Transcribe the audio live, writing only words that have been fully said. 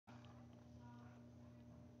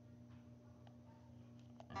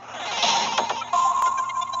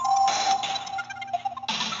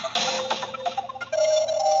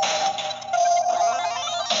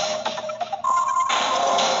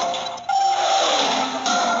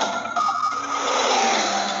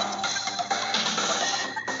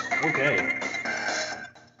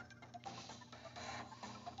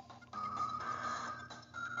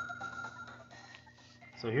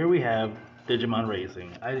So here we have Digimon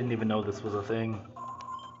Racing. I didn't even know this was a thing.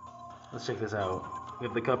 Let's check this out. We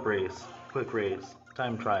have the cup race, quick race,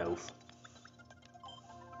 time trials.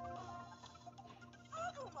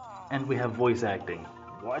 And we have voice acting.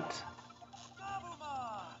 What?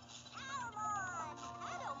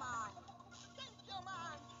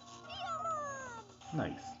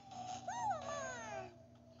 Nice.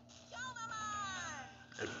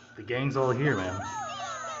 The gang's all here, man.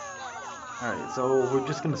 Alright, so we're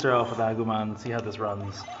just gonna start off with Agumon and see how this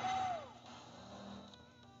runs.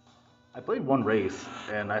 I played one race,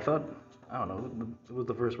 and I thought, I don't know, it was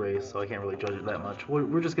the first race, so I can't really judge it that much.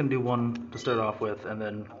 We're just gonna do one to start off with, and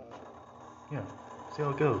then, yeah, see how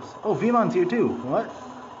it goes. Oh, Veemon's here too! What?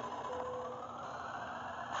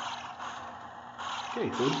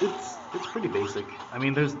 Okay, so it's pretty basic. I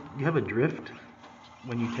mean, you have a drift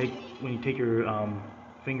when you take your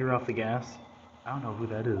finger off the gas. I don't know who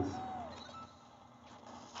that is.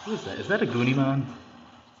 Who is that? Is that a Goonimon?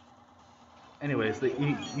 Anyways,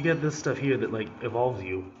 you get this stuff here that like evolves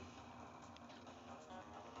you.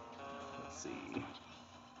 Let's see.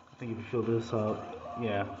 I think if you fill this up,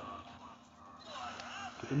 yeah.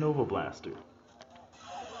 Get the Nova Blaster.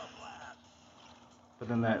 But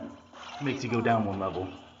then that makes you go down one level.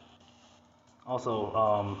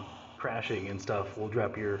 Also, crashing and stuff will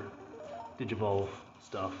drop your Digivolve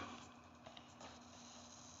stuff.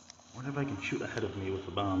 I wonder if I can shoot ahead of me with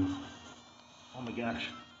the bombs. Oh my gosh.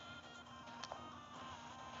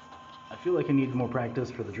 I feel like I need more practice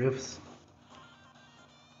for the drifts.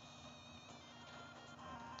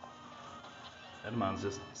 Edamon's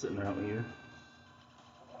just sitting around here.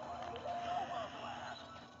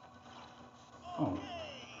 Oh,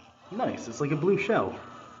 nice. It's like a blue shell,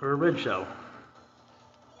 or a red shell.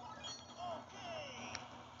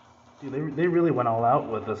 Dude, they really went all out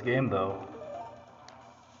with this game, though.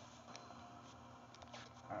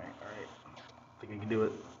 Alright. I think I can do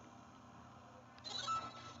it.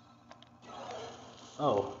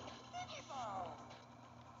 Oh.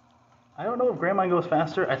 I don't know if Grandma goes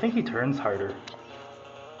faster. I think he turns harder.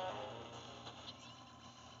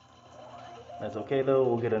 That's okay, though.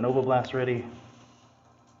 We'll get a Nova Blast ready.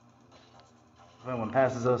 If anyone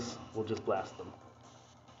passes us, we'll just blast them.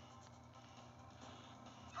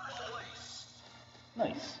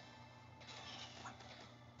 Nice.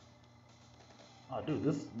 Oh, dude,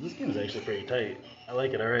 this game is actually pretty tight. I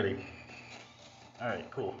like it already. Alright,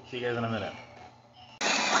 cool. See you guys in a minute.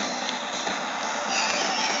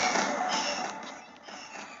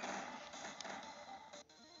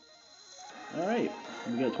 Alright,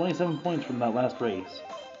 we got 27 points from that last race.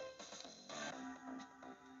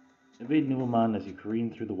 Evade Newamon as you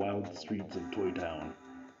careen through the wild streets of Toy Town.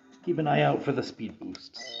 Keep an eye out for the speed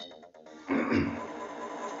boosts.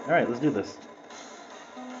 Alright, let's do this.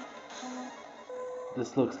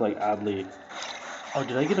 This looks like oddly... Oh,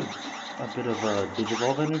 did I get a bit of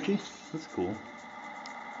Digivolve energy? That's cool.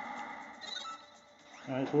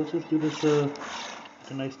 Alright, so let's just do this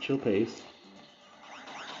at a nice chill pace.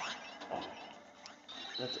 Oh,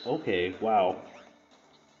 that's okay, wow.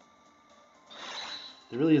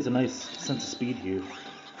 There really is a nice sense of speed here.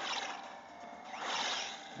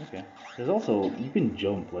 Okay. There's also, you can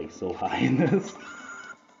jump like so high in this.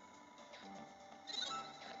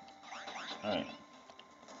 Alright.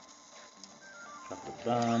 Drop the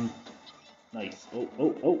bomb. Nice. Oh.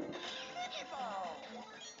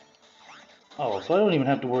 Oh, so I don't even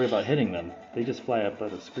have to worry about hitting them. They just fly up by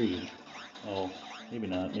the screen. Oh, maybe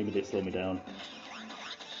not. Maybe they slow me down.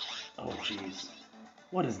 Oh, jeez.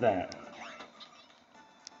 What is that?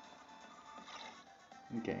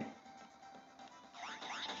 Okay.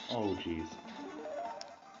 Oh, jeez.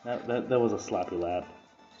 That was a sloppy lap.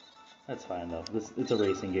 That's fine though. It's a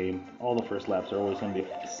racing game. All the first laps are always going to be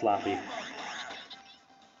sloppy.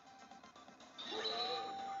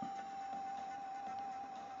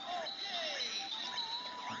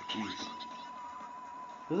 Oh, jeez.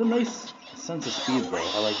 There's a nice sense of speed though.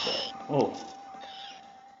 I like that. Oh.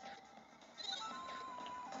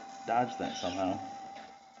 Dodge that somehow.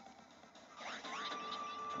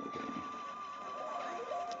 Okay.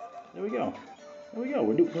 There we go.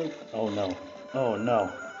 We're doing. Oh no. Oh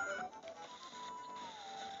no.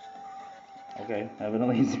 Okay,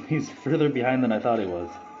 evidently he's further behind than I thought he was.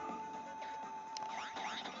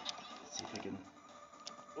 Let's see if I can.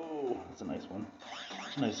 Oh, that's a nice one.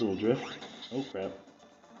 Nice little drift. Oh crap.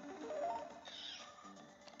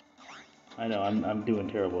 I know, I'm doing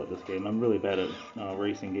terrible at this game. I'm really bad at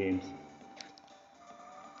racing games.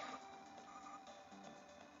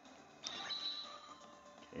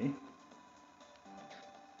 Okay.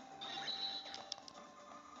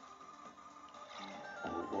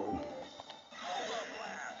 Whoa.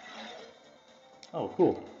 Oh,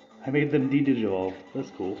 cool. I made them de-digivolve.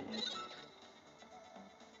 That's cool.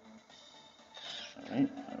 Alright,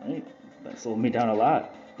 alright. That slowed me down a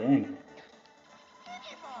lot. Dang.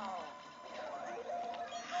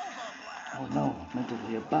 Oh no, meant to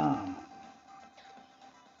be a bomb.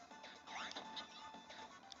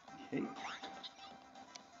 Okay.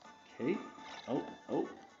 Okay. Oh, oh.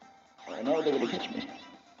 Oh no, they're gonna catch me.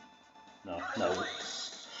 No, no.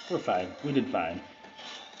 We're fine. We did fine.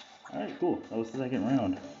 Alright, cool. That was the second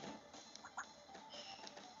round.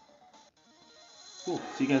 Cool.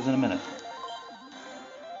 See you guys in a minute.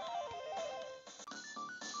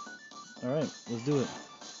 Alright, let's do it.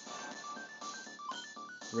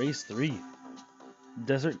 Race 3.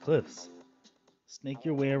 Desert Cliffs. Snake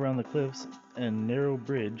your way around the cliffs and narrow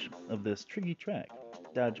bridge of this tricky track.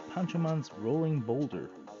 Dodge Panchoman's rolling boulder.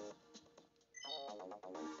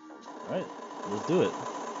 Alright, let's do it.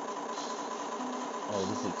 Oh,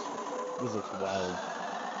 this looks wild.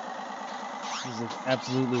 This looks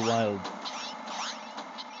absolutely wild.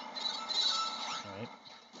 Alright.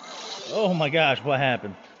 Oh my gosh, what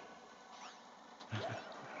happened?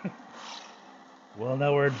 Well,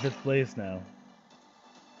 now we're in 5th place now.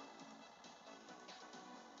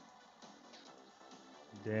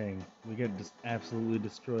 Dang, we got just absolutely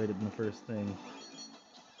destroyed in the first thing.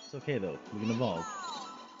 It's okay though, we can evolve.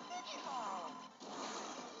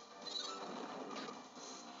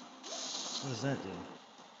 What does that do?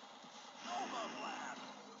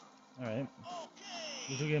 Alright.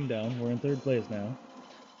 We took him down, we're in 3rd place now.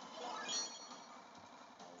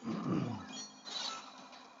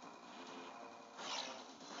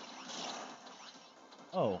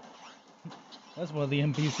 Oh, that's one of the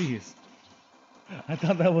NPCs. I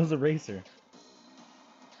thought that was a racer.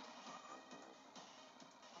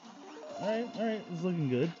 Alright, it's looking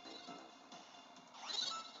good.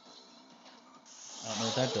 I don't know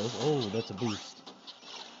what that does. Oh, that's a boost.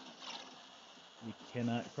 We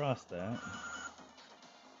cannot cross that.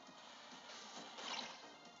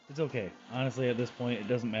 It's okay. Honestly, at this point, it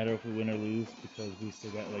doesn't matter if we win or lose because we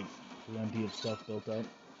still got like plenty of stuff built up.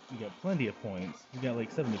 We got plenty of points. We got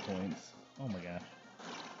like 70 points. Oh my gosh.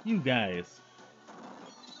 You guys.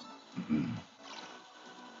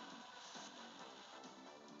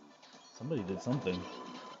 Somebody did something.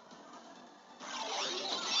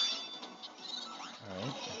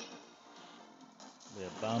 Alright. We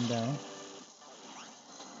have bomb down.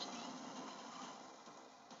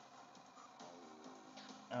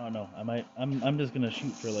 I don't know. I'm just gonna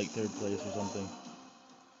shoot for like 3rd place or something.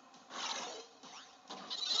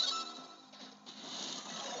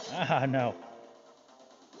 Ah, no.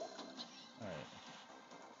 Alright.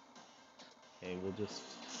 Okay, we'll just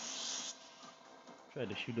try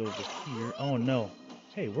to shoot over here. Oh no.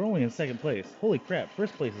 Hey, we're only in 2nd place. Holy crap,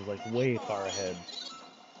 1st place is like way far ahead.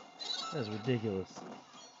 That is ridiculous.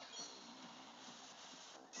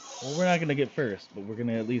 Well, we're not gonna get 1st, but we're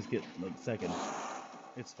gonna at least get like 2nd.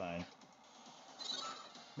 It's fine.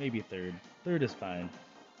 Maybe 3rd. 3rd is fine.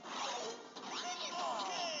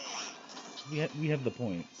 We have the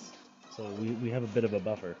points, so we have a bit of a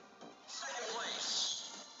buffer.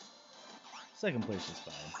 2nd place is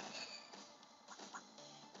fine.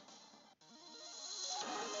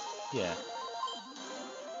 Yeah.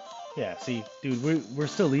 Yeah, see, dude, we're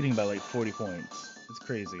still leading by like 40 points. It's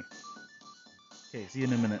crazy. Okay, see you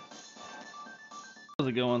in a minute. How's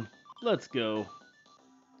it going? Let's go.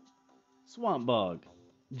 Swamp Bog.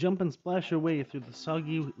 Jump and splash your way through the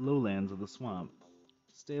soggy lowlands of the swamp.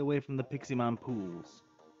 Stay away from the Piximon pools.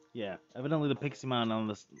 Yeah, evidently the Piximon on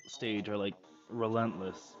this stage are like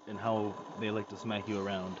relentless in how they like to smack you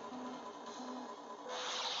around.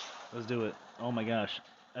 Let's do it. Oh my gosh.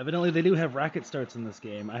 Evidently they do have rocket starts in this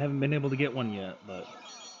game. I haven't been able to get one yet, but...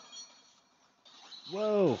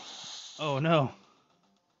 Whoa! Oh no.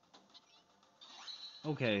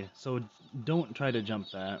 Okay, so don't try to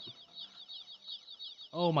jump that.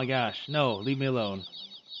 Oh my gosh, no, leave me alone.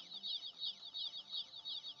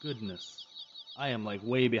 Goodness. I am like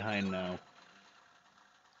way behind now.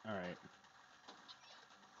 Alright.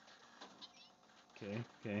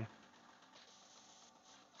 Okay.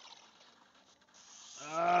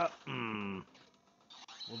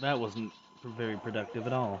 Well, that wasn't very productive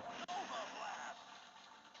at all.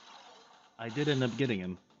 I did end up getting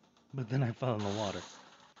him, but then I fell in the water.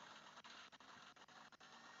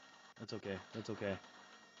 That's okay.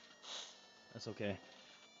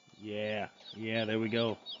 Yeah, there we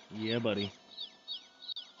go. Yeah, buddy.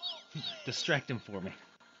 Distract him for me.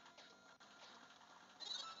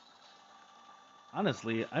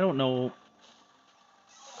 Honestly, I don't know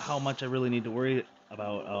how much I really need to worry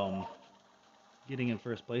about getting in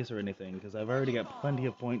 1st place or anything, because I've already got plenty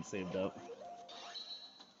of points saved up.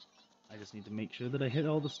 just need to make sure that I hit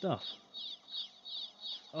all the stuff.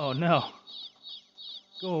 Oh no!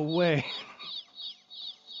 Go away!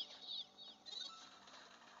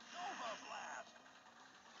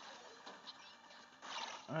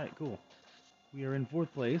 Alright, cool. We are in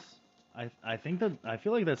 4th place. I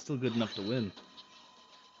feel like that's still good enough to win.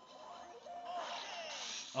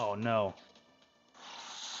 Oh no.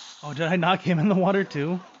 Oh, did I knock him in the water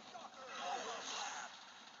too?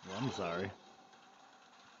 Well, I'm sorry.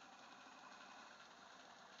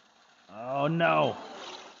 Oh no.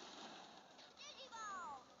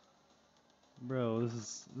 Bro,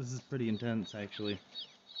 this is pretty intense actually.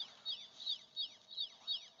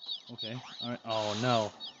 Okay. Alright. Oh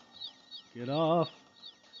no. Get off.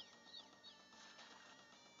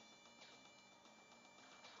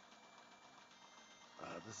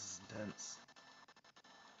 This is intense.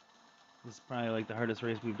 This is probably like the hardest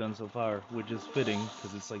race we've done so far, which is fitting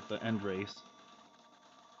because it's like the end race.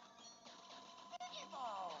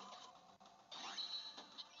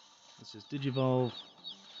 Let's just Digivolve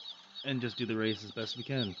and just do the race as best we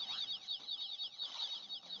can.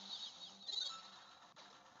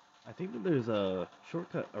 I think that there's a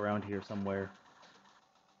shortcut around here somewhere.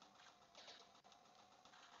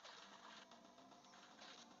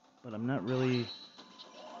 But I'm not really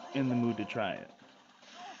in the mood to try it.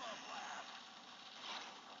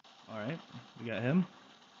 Alright, we got him.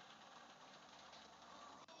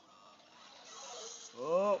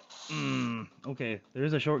 Oh, okay, there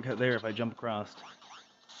is a shortcut there if I jump across.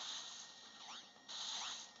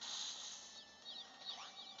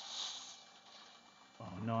 Oh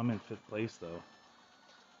no, I'm in 5th place though.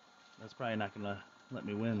 That's probably not gonna let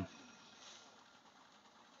me win.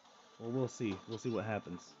 Well, we'll see. We'll see what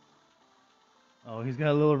happens. Oh, he's got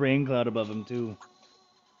a little rain cloud above him too.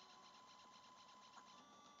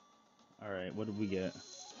 Alright, what did we get?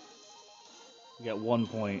 We got 1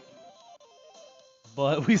 point.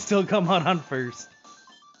 But we still come out on 1st.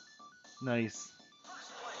 Nice.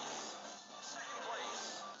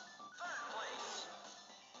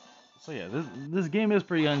 So yeah, this game is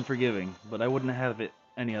pretty unforgiving, but I wouldn't have it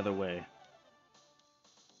any other way.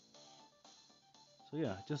 So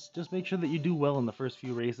yeah, just make sure that you do well in the first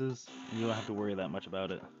few races, and you don't have to worry that much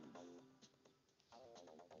about it.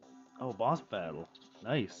 Oh, boss battle.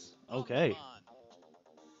 Nice. Okay.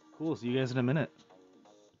 Cool, see you guys in a minute.